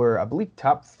 were, I believe,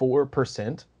 top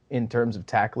 4% in terms of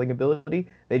tackling ability.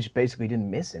 They just basically didn't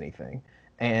miss anything.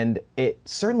 And it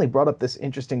certainly brought up this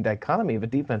interesting dichotomy of a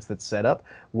defense that's set up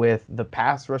with the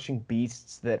pass rushing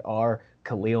beasts that are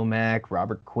Khalil Mack,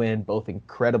 Robert Quinn, both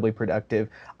incredibly productive.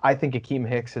 I think Akeem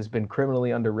Hicks has been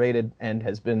criminally underrated and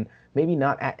has been maybe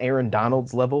not at Aaron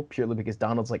Donald's level, purely because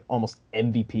Donald's like almost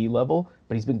MVP level,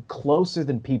 but he's been closer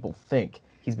than people think.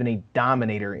 He's been a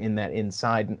dominator in that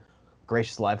inside. And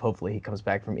gracious alive, hopefully he comes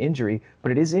back from injury.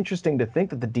 But it is interesting to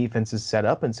think that the defense is set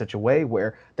up in such a way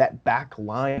where that back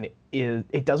line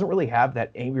it doesn't really have that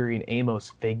Adrian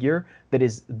Amos figure that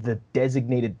is the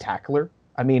designated tackler.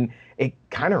 I mean, it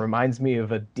kind of reminds me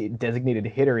of a designated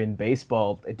hitter in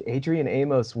baseball. Adrian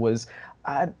Amos was,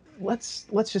 let's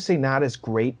just say, not as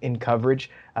great in coverage.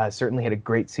 Certainly had a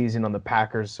great season on the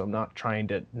Packers, so I'm not trying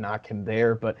to knock him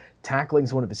there. But tackling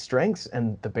is one of his strengths,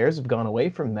 and the Bears have gone away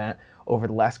from that over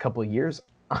the last couple of years.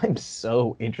 I'm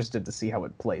so interested to see how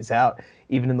it plays out,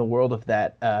 even in the world of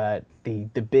that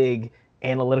the big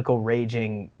analytical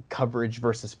raging coverage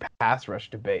versus pass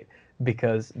rush debate,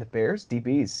 because the Bears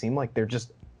DBs seem like they're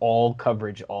just all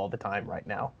coverage all the time right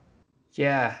now.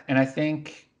 Yeah, and I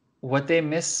think what they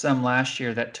missed some last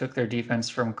year that took their defense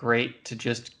from great to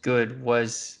just good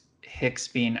was Hicks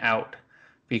being out,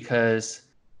 because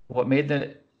what made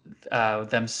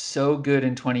them so good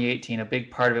in 2018, a big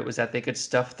part of it was that they could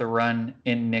stuff the run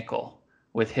in nickel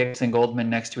with Hicks and Goldman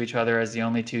next to each other as the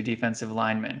only two defensive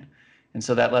linemen. And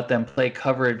so that let them play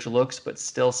coverage looks but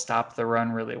still stop the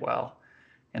run really well.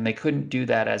 And they couldn't do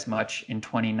that as much in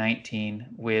 2019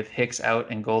 with Hicks out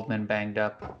and Goldman banged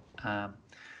up.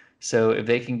 So if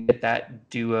they can get that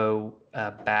duo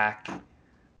back,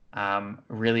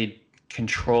 really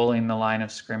controlling the line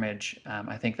of scrimmage,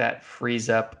 I think that frees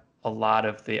up a lot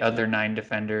of the other 9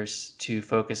 defenders to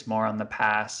focus more on the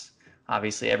pass.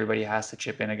 Obviously, everybody has to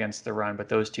chip in against the run, but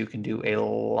those two can do a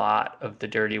lot of the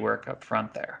dirty work up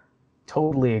front there.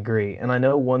 Totally agree. And I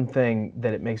know one thing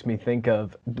that it makes me think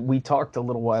of, we talked a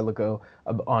little while ago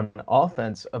on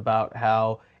offense about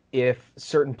how if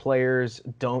certain players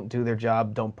don't do their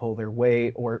job, don't pull their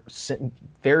weight, or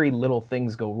very little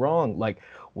things go wrong, like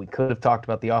we could have talked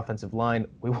about the offensive line.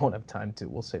 We won't have time to.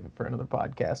 We'll save it for another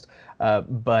podcast.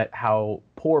 But how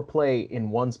poor play in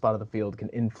one spot of the field can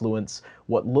influence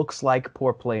what looks like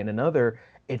poor play in another.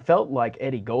 It felt like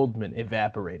Eddie Goldman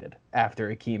evaporated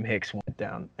after Akeem Hicks went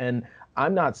down. And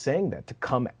I'm not saying that to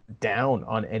come down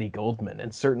on Eddie Goldman.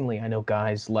 And certainly I know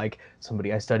guys like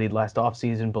somebody I studied last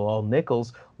offseason, Bilal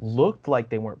Nichols, looked like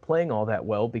they weren't playing all that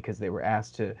well because they were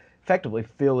asked to effectively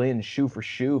fill in shoe for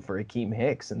Akeem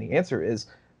Hicks. And the answer is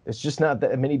there's just not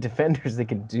that many defenders that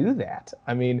can do that.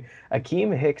 I mean,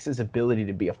 Akeem Hicks' ability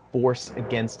to be a force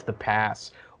against the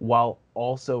pass while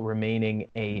also remaining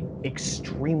a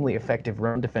extremely effective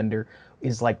run defender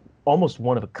is like almost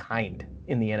one of a kind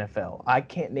in the NFL. I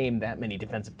can't name that many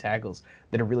defensive tackles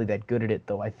that are really that good at it,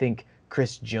 though I think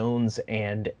Chris Jones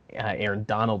and Aaron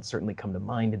Donald certainly come to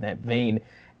mind in that vein.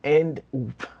 And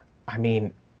I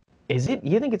mean,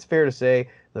 you think it's fair to say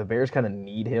the Bears kind of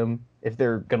need him if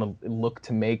they're going to look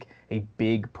to make a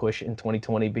big push in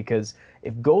 2020? Because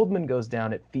if Goldman goes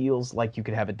down, it feels like you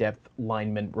could have a depth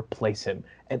lineman replace him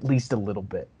at least a little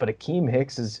bit. But Akeem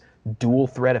Hicks' dual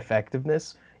threat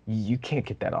effectiveness, you can't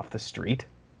get that off the street.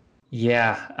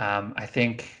 Yeah, I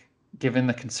think given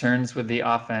the concerns with the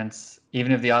offense,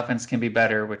 even if the offense can be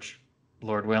better, which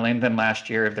Lord willing than last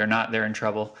year, if they're not, they're in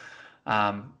trouble.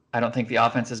 I don't think the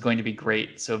offense is going to be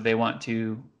great. So if they want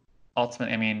to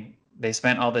ultimately, I mean, they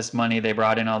spent all this money, they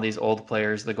brought in all these old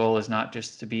players. The goal is not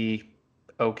just to be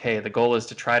okay. The goal is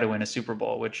to try to win a Super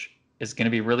Bowl, which is going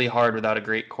to be really hard without a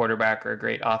great quarterback or a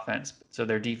great offense. So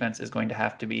their defense is going to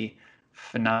have to be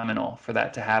phenomenal for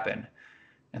that to happen.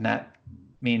 And that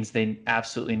means they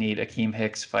absolutely need Akeem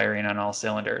Hicks firing on all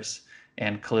cylinders,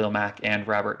 and Khalil Mack and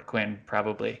Robert Quinn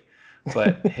probably.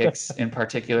 But Hicks in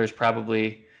particular is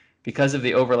probably, because of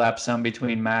the overlap some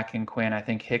between Mack and Quinn, I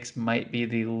think Hicks might be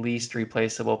the least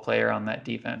replaceable player on that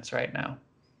defense right now.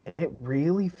 It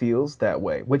really feels that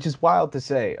way, which is wild to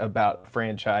say about a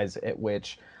franchise at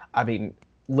which, I mean,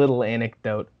 little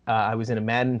anecdote. I was in a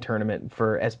Madden tournament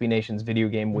for SB Nation's Video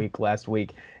Game Week last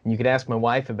week, and you could ask my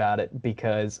wife about it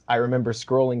because I remember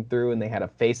scrolling through and they had a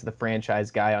face of the franchise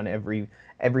guy on every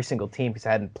single team because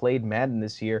I hadn't played Madden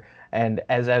this year. And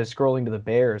as I was scrolling to the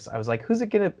Bears, I was like, "Who's it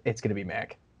gonna? It's gonna be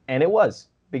Mac," and it was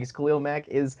because Khalil Mack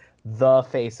is the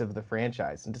face of the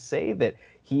franchise. And to say that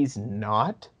he's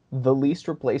not the least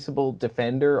replaceable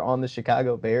defender on the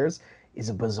Chicago Bears is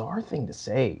a bizarre thing to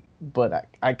say, but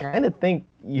I kind of think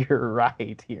you're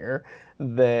right here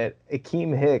that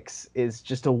Akeem Hicks is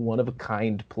just a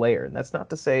one-of-a-kind player. And that's not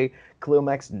to say Khalil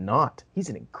Mack's not. He's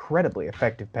an incredibly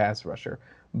effective pass rusher,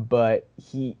 but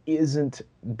he isn't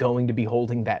going to be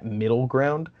holding that middle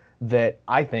ground that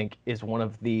I think is one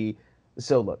of the...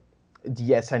 So look,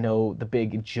 yes, I know the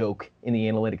big joke in the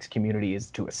analytics community is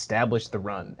to establish the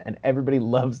run, and everybody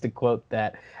loves to quote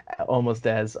that almost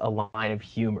as a line of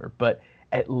humor. But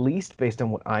at least based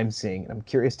on what I'm seeing, and I'm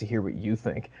curious to hear what you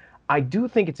think, I do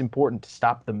think it's important to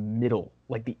stop the middle,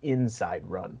 like the inside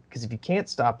run, because if you can't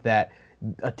stop that,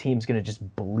 a team's going to just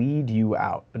bleed you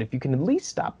out. But if you can at least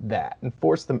stop that and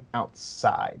force them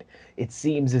outside, it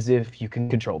seems as if you can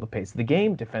control the pace of the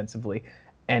game defensively.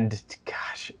 And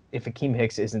gosh, if Akeem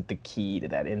Hicks isn't the key to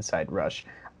that inside rush,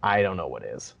 I don't know what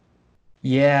is.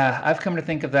 Yeah, I've come to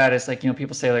think of that as like,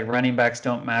 people say like running backs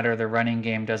don't matter, the running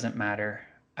game doesn't matter.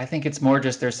 I think it's more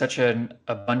just there's such an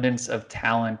abundance of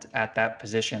talent at that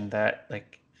position that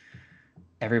like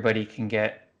everybody can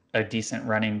get a decent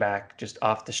running back just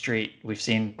off the street. We've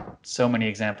seen so many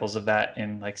examples of that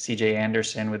in like CJ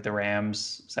Anderson with the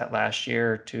Rams. Was that last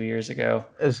year or 2 years ago?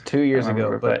 It was 2 years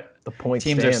ago, but the point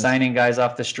teams stands. are signing guys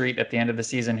off the street at the end of the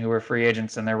season who are free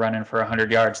agents and they're running for 100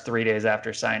 yards 3 days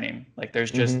after signing. Like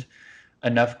there's just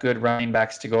enough good running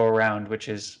backs to go around, which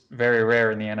is very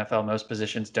rare in the NFL. Most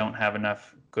positions don't have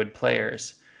enough good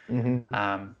players.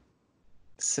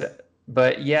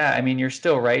 But yeah, I mean, you're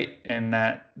still right in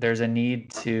that there's a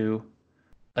need to,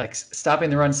 like, stopping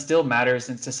the run still matters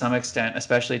and to some extent,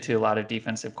 especially to a lot of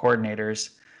defensive coordinators.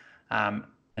 And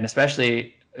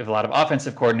especially if a lot of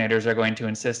offensive coordinators are going to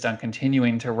insist on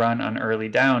continuing to run on early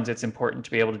downs, it's important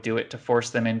to be able to do it to force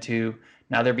them into,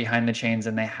 now they're behind the chains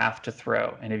and they have to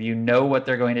throw. And if you know what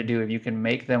they're going to do, if you can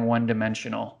make them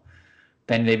one-dimensional,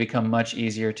 then they become much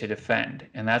easier to defend.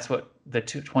 And that's what the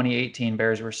 2018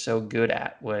 Bears were so good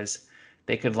at, was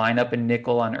they could line up a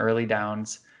nickel on early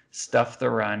downs, stuff the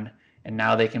run, and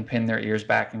now they can pin their ears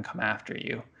back and come after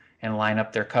you and line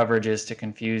up their coverages to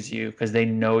confuse you because they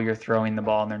know you're throwing the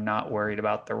ball and they're not worried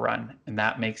about the run. And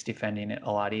that makes defending it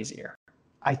a lot easier.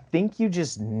 I think you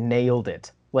just nailed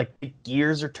it. Like the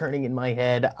gears are turning in my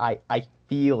head. I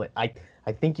feel it. I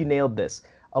think you nailed this.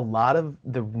 A lot of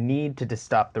the need to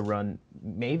stop the run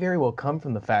may very well come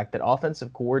from the fact that offensive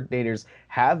coordinators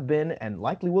have been and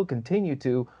likely will continue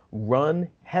to run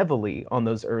heavily on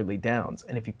those early downs.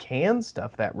 And if you can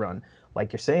stuff that run,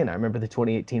 like you're saying, I remember the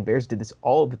 2018 Bears did this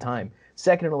all the time.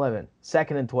 2nd and 11,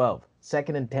 2nd and 12,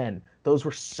 2nd and 10. Those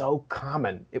were so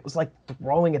common. It was like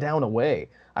throwing it down away.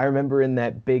 I remember in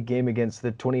that big game against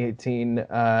the 2018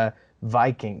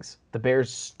 Vikings, the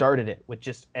Bears started it with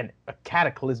just a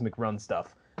cataclysmic run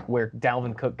stuff where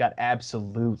Dalvin Cook got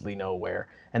absolutely nowhere.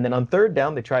 And then on 3rd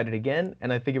down, they tried it again,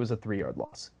 and I think it was a 3-yard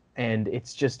loss. And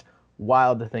it's just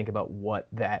wild to think about what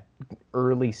that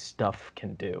early stuff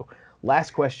can do.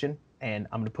 Last question, and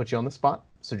I'm going to put you on the spot,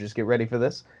 so just get ready for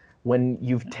this. When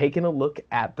you've taken a look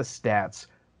at the stats,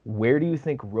 where do you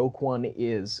think Roquan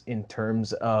is in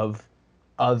terms of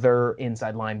other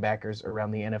inside linebackers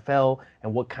around the NFL,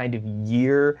 and what kind of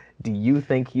year do you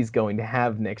think he's going to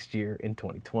have next year in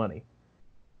 2020?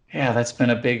 Yeah, that's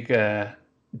been a big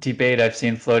debate I've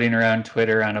seen floating around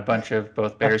Twitter on a bunch of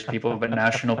both Bears people, but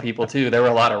national people too. There were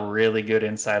a lot of really good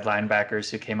inside linebackers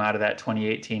who came out of that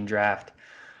 2018 draft.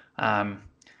 I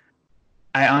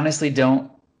honestly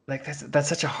don't, like, that's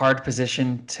such a hard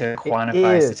position to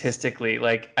quantify statistically.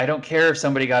 Like, I don't care if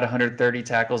somebody got 130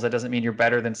 tackles. That doesn't mean you're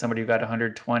better than somebody who got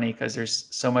 120, because there's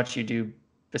so much you do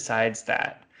besides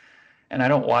that. And I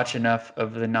don't watch enough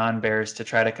of the non-Bears to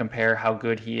try to compare how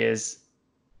good he is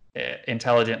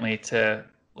intelligently to,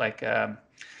 like,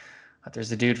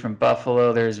 there's a dude from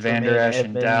Buffalo, there's Vander Esch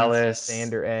in Dallas,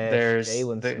 Vander Esch, there's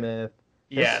Jalen Smith.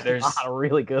 There's a lot of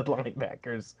really good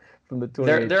linebackers from the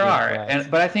 2018 there are class.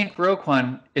 But I think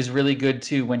Roquan is really good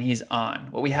too when he's on.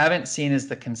 What we haven't seen is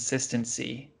the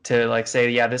consistency to, like, say,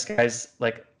 yeah, this guy's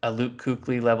like a Luke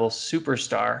Kuechly level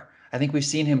superstar. I think we've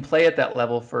seen him play at that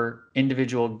level for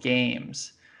individual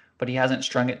games, but he hasn't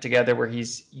strung it together where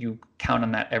you count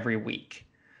on that every week.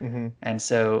 And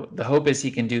so the hope is he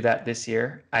can do that this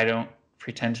year. I don't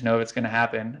pretend to know if it's going to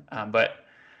happen, but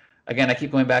again, I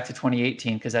keep going back to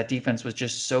 2018 because that defense was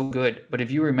just so good. But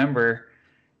if you remember,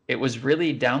 it was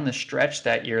really down the stretch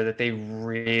that year that they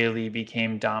really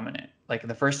became dominant. Like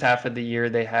the first half of the year,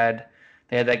 they had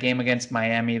that game against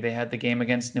Miami, they had the game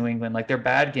against New England. Like their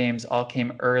bad games all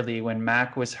came early when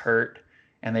Mac was hurt,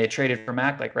 and they had traded for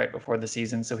Mac like right before the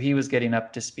season, so he was getting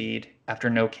up to speed after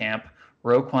no camp.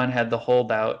 Roquan had the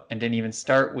holdout and didn't even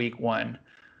start week 1.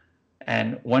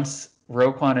 And once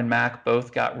Roquan and Mac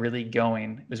both got really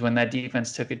going, was when that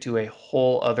defense took it to a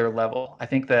whole other level. I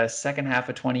think the second half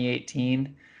of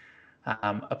 2018,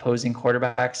 opposing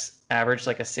quarterbacks averaged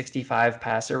like a 65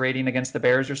 passer rating against the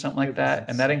Bears or something like that.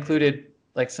 And that included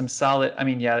like some solid, I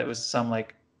mean, yeah, it was some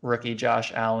like rookie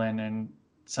Josh Allen and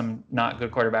some not good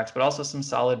quarterbacks, but also some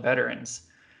solid veterans.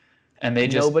 And they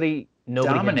just nobody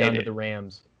dominated. had done to the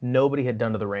Rams. Nobody had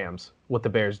done to the Rams what the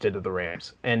Bears did to the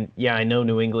Rams. And yeah, I know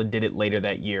New England did it later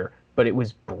that year, but it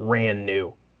was brand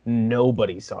new.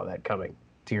 Nobody saw that coming,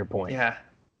 to your point. Yeah.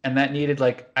 And that needed,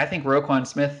 like, I think Roquan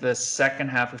Smith, the second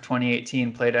half of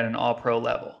 2018, played at an all-pro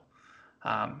level.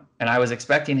 And I was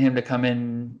expecting him to come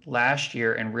in last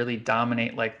year and really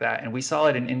dominate like that. And we saw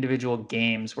it in individual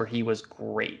games where he was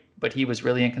great, but he was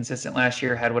really inconsistent last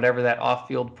year, had whatever that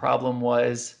off-field problem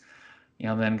was,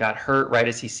 then got hurt right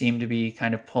as he seemed to be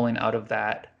kind of pulling out of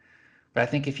that. But I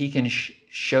think if he can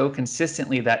show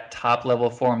consistently that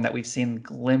top-level form that we've seen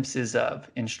glimpses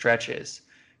of in stretches,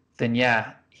 then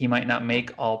yeah, he might not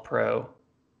make all-pro,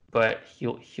 but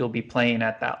he'll be playing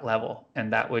at that level,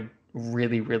 and that would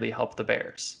really, really help the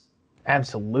Bears.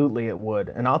 Absolutely it would.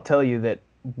 And I'll tell you that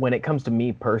when it comes to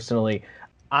me personally,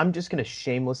 I'm just going to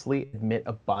shamelessly admit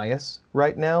a bias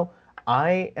right now.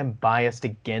 I am biased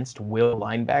against will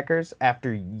linebackers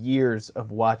after years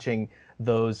of watching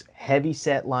those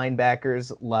heavy-set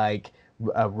linebackers like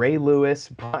Ray Lewis,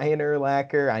 Brian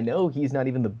Urlacher. I know he's not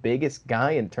even the biggest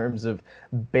guy in terms of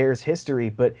Bears history,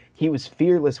 but he was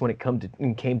fearless when it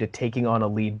came to taking on a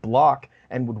lead block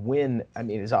and would win, I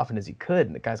mean, as often as he could.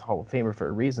 And the guy's a Hall of Famer for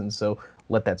a reason, so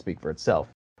let that speak for itself.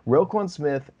 Roquan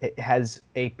Smith has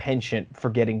a penchant for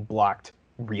getting blocked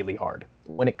really hard.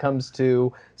 When it comes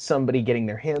to somebody getting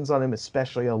their hands on him,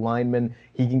 especially a lineman,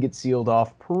 he can get sealed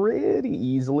off pretty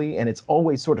easily, and it's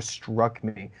always sort of struck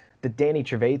me that Danny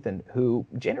Trevathan, who,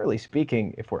 generally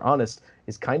speaking, if we're honest,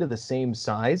 is kind of the same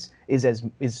size, is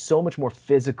so much more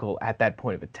physical at that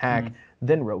point of attack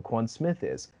than Roquan Smith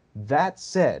is. That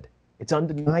said, it's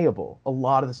undeniable, a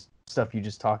lot of the stuff you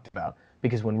just talked about,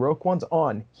 because when Roquan's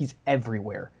on, he's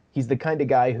everywhere. He's the kind of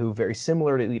guy who, very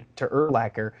similar to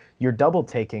Urlacher, you're double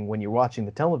taking when you're watching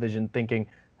the television thinking,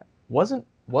 wasn't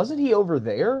he over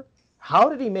there? How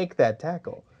did he make that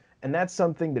tackle? And that's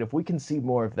something that if we can see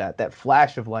more of that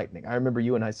flash of lightning. I remember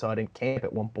you and I saw it in camp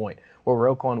at one point where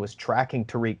Roquan was tracking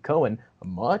Tariq Cohen, a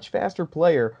much faster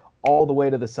player, all the way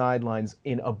to the sidelines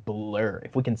in a blur.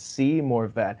 If we can see more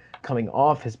of that coming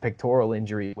off his pectoral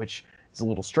injury, which is a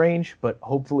little strange, but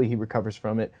hopefully he recovers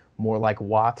from it more like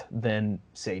Watt than,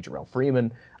 say, Jarrell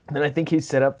Freeman, then I think he's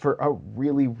set up for a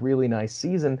really, really nice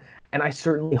season. And I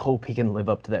certainly hope he can live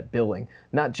up to that billing,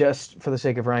 not just for the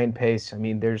sake of Ryan Pace. I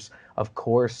mean, there's, of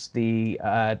course, the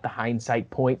hindsight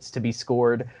points to be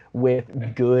scored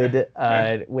with good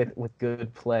with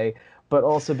good play, but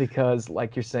also because,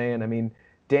 like you're saying, I mean,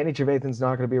 Danny Trevathan's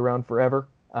not going to be around forever.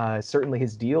 Certainly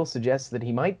his deal suggests that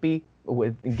he might be,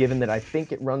 given that I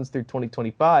think it runs through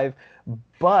 2025.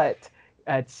 But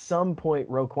at some point,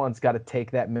 Roquan's got to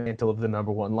take that mantle of the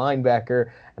number one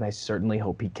linebacker, and I certainly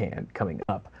hope he can coming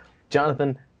up.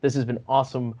 Johnathan, this has been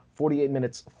awesome. 48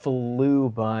 minutes flew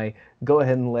by. Go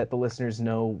ahead and let the listeners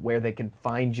know where they can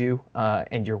find you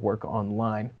and your work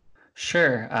online.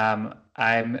 Sure.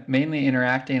 I'm mainly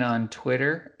interacting on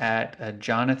Twitter at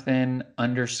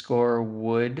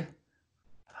Johnathan_Wood.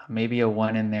 Maybe a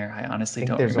 1 in there. I honestly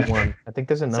don't remember. There's a 1. I think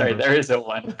there's a number. Sorry, there is a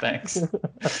 1. Thanks.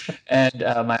 And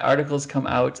my articles come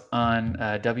out on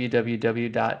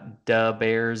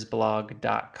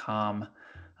www.thebearsblog.com.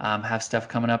 Have stuff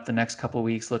coming up the next couple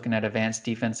weeks looking at advanced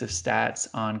defensive stats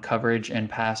on coverage and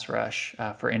pass rush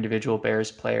for individual Bears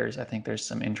players. I think there's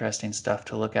some interesting stuff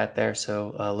to look at there,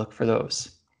 so look for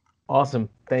those. Awesome.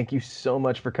 Thank you so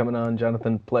much for coming on,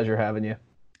 Johnathan. Pleasure having you.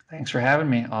 Thanks for having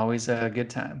me. Always a good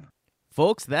time.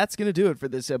 Folks, that's going to do it for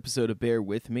this episode of Bear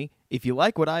With Me. If you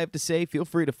like what I have to say, feel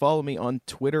free to follow me on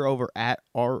Twitter over at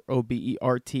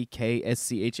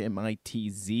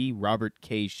RobertKSchmitz, Robert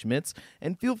K. Schmitz,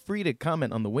 and feel free to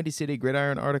comment on the Windy City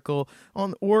Gridiron article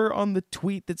or on the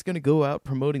tweet that's going to go out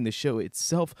promoting the show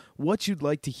itself, what you'd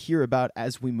like to hear about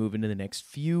as we move into the next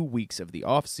few weeks of the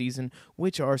off-season,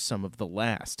 which are some of the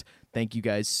last. Thank you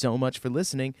guys so much for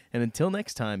listening, and until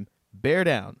next time, bear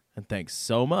down, and thanks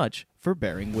so much for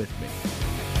bearing with me.